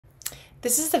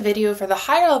This is the video for the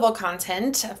higher level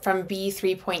content from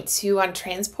B3.2 on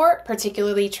transport,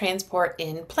 particularly transport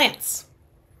in plants.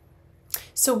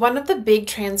 So one of the big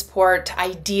transport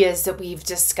ideas that we've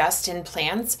discussed in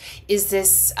plants is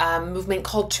this movement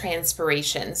called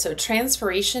transpiration. So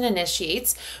transpiration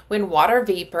initiates when water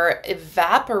vapor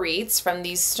evaporates from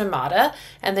these stomata,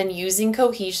 and then using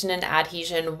cohesion and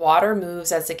adhesion, water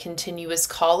moves as a continuous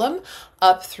column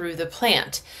up through the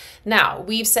plant. Now,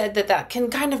 we've said that that can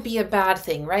kind of be a bad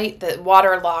thing, right? That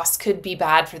water loss could be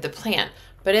bad for the plant.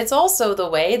 But it's also the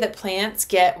way that plants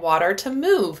get water to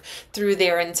move through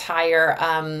their entire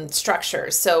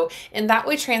structure. So in that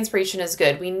way, transpiration is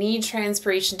good. We need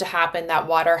transpiration to happen. That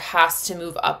water has to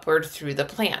move upward through the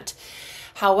plant.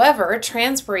 However,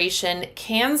 transpiration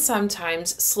can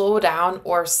sometimes slow down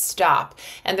or stop.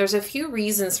 And there's a few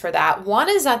reasons for that. One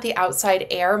is that the outside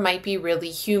air might be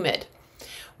really humid.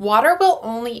 Water will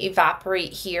only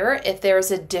evaporate here if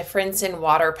there's a difference in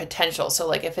water potential. So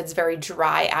like if it's very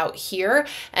dry out here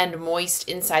and moist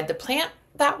inside the plant,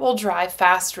 that will drive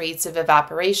fast rates of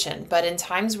evaporation. But in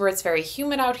times where it's very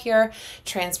humid out here,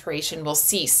 transpiration will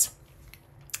cease.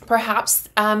 Perhaps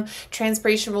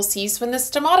transpiration will cease when the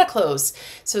stomata close.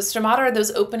 So stomata are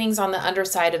those openings on the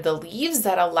underside of the leaves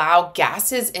that allow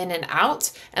gases in and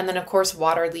out. And then of course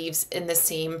water leaves in the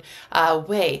same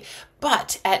way.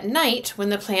 But at night, when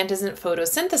the plant isn't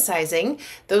photosynthesizing,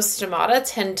 those stomata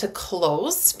tend to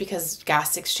close because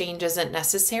gas exchange isn't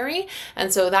necessary.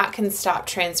 And so that can stop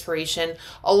transpiration,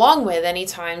 along with any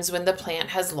times when the plant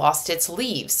has lost its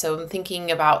leaves. So I'm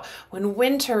thinking about when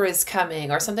winter is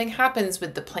coming or something happens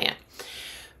with the plant.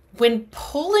 When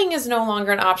pulling is no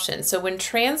longer an option, so when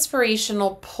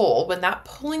transpirational pull, when that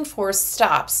pulling force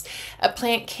stops, a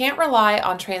plant can't rely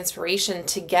on transpiration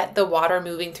to get the water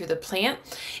moving through the plant.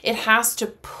 It has to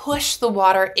push the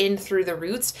water in through the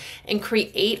roots and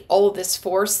create all of this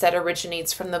force that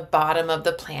originates from the bottom of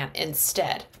the plant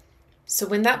instead. So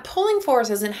when that pulling force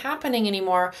isn't happening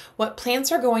anymore, what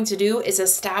plants are going to do is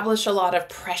establish a lot of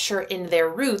pressure in their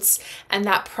roots, and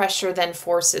that pressure then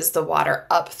forces the water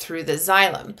up through the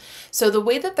xylem. So the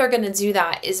way that they're going to do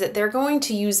that is that they're going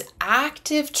to use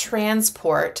active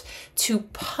transport to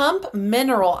pump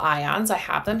mineral ions, I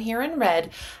have them here in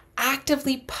red,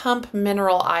 actively pump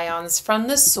mineral ions from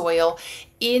the soil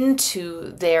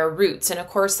into their roots. And of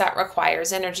course that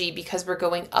requires energy because we're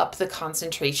going up the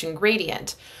concentration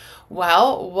gradient.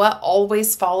 Well, what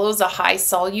always follows a high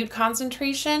solute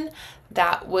concentration?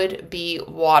 That would be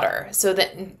water. So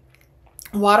that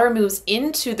water moves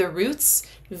into the roots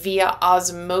via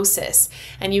osmosis.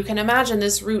 And you can imagine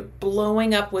this root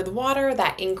blowing up with water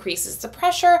that increases the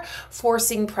pressure,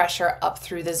 forcing pressure up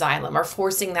through the xylem, or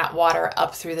forcing that water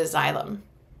up through the xylem.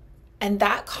 And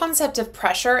that concept of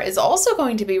pressure is also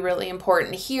going to be really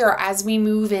important here as we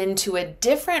move into a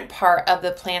different part of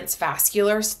the plant's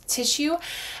vascular tissue,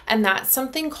 and that's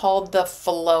something called the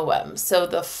phloem. So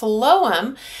the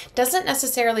phloem doesn't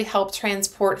necessarily help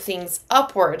transport things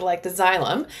upward like the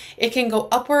xylem. It can go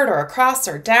upward or across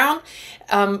or down.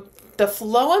 The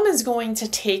phloem is going to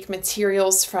take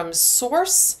materials from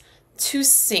source to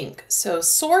sink. So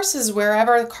source is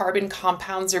wherever carbon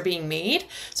compounds are being made.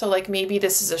 So like maybe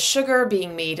this is a sugar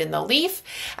being made in the leaf,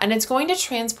 and it's going to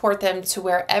transport them to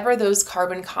wherever those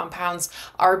carbon compounds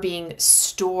are being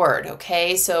stored.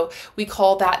 Okay, so we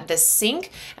call that the sink,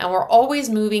 and we're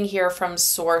always moving here from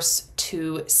source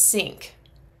to sink.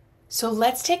 So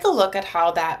let's take a look at how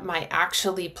that might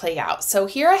actually play out. So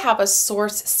here I have a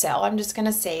source cell. I'm just going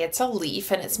to say it's a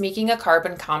leaf and it's making a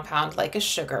carbon compound like a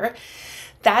sugar.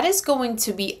 That is going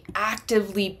to be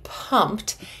actively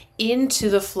pumped into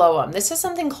the phloem. This is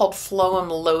something called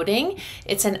phloem loading.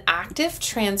 It's an active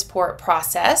transport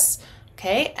process,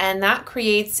 okay? And that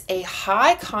creates a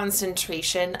high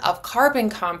concentration of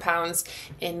carbon compounds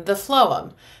in the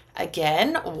phloem.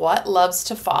 Again, what loves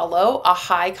to follow a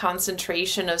high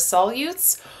concentration of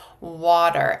solutes?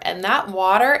 Water. And that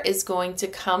water is going to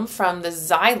come from the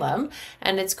xylem,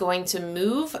 and it's going to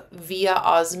move via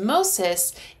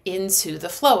osmosis into the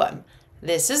phloem.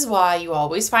 This is why you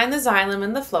always find the xylem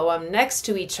and the phloem next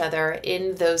to each other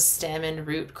in those stem and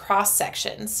root cross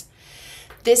sections.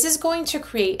 This is going to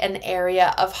create an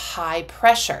area of high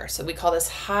pressure. So we call this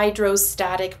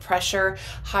hydrostatic pressure,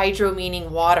 hydro meaning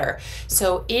water.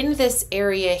 So in this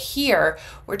area here,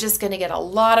 we're just going to get a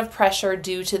lot of pressure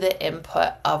due to the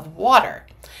input of water.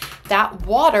 That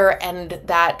water and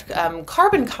that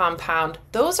carbon compound,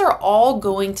 those are all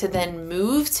going to then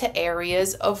move to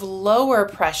areas of lower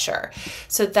pressure.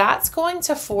 So that's going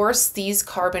to force these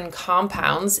carbon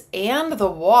compounds and the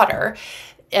water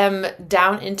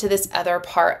down into this other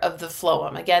part of the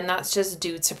phloem. Again, that's just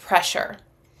due to pressure.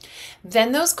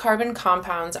 then those carbon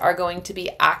compounds are going to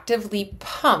be actively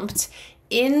pumped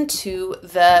into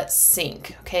the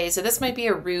sink. Okay, so this might be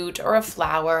a root or a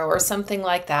flower or something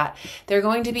like that. They're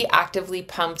going to be actively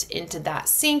pumped into that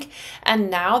sink. And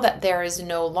now that there is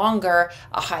no longer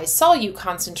a high solute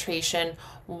concentration,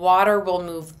 water will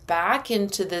move back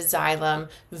into the xylem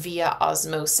via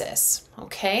osmosis.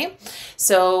 Okay,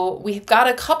 so we've got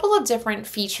a couple of different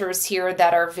features here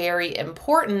that are very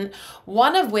important,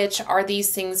 one of which are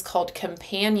these things called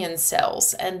companion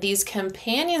cells. And these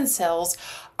companion cells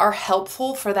are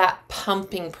helpful for that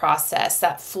pumping process,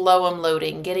 that phloem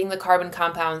loading, getting the carbon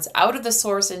compounds out of the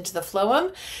source into the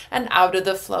phloem and out of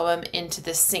the phloem into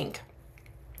the sink.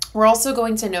 We're also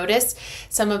going to notice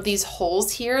some of these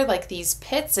holes here, like these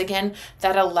pits, again,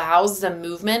 that allows the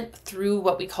movement through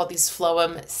what we call these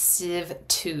phloem sieve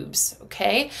tubes,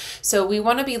 okay? So we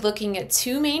want to be looking at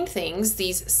two main things,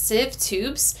 these sieve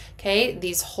tubes, okay,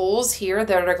 these holes here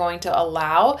that are going to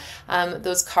allow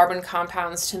those carbon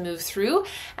compounds to move through,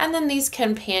 and then these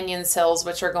companion cells,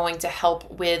 which are going to help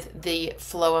with the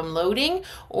phloem loading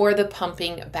or the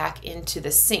pumping back into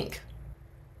the sink.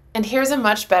 And here's a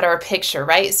much better picture,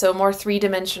 right? So more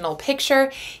three-dimensional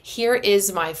picture. Here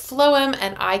is my phloem,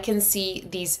 and I can see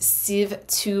these sieve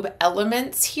tube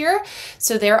elements here.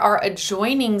 So there are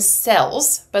adjoining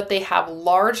cells, but they have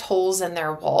large holes in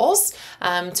their walls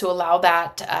to allow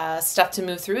that stuff to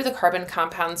move through, the carbon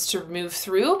compounds to move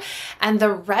through. And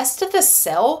the rest of the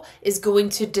cell is going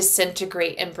to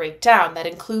disintegrate and break down. That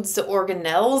includes the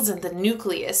organelles and the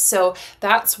nucleus. So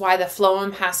that's why the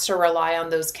phloem has to rely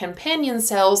on those companion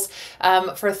cells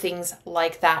for things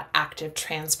like that active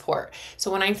transport. So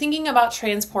when I'm thinking about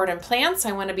transport in plants,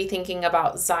 I want to be thinking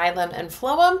about xylem and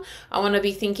phloem. I want to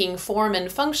be thinking form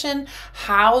and function.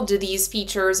 How do these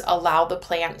features allow the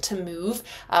plant to move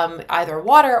either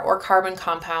water or carbon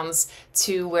compounds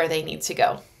to where they need to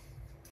go?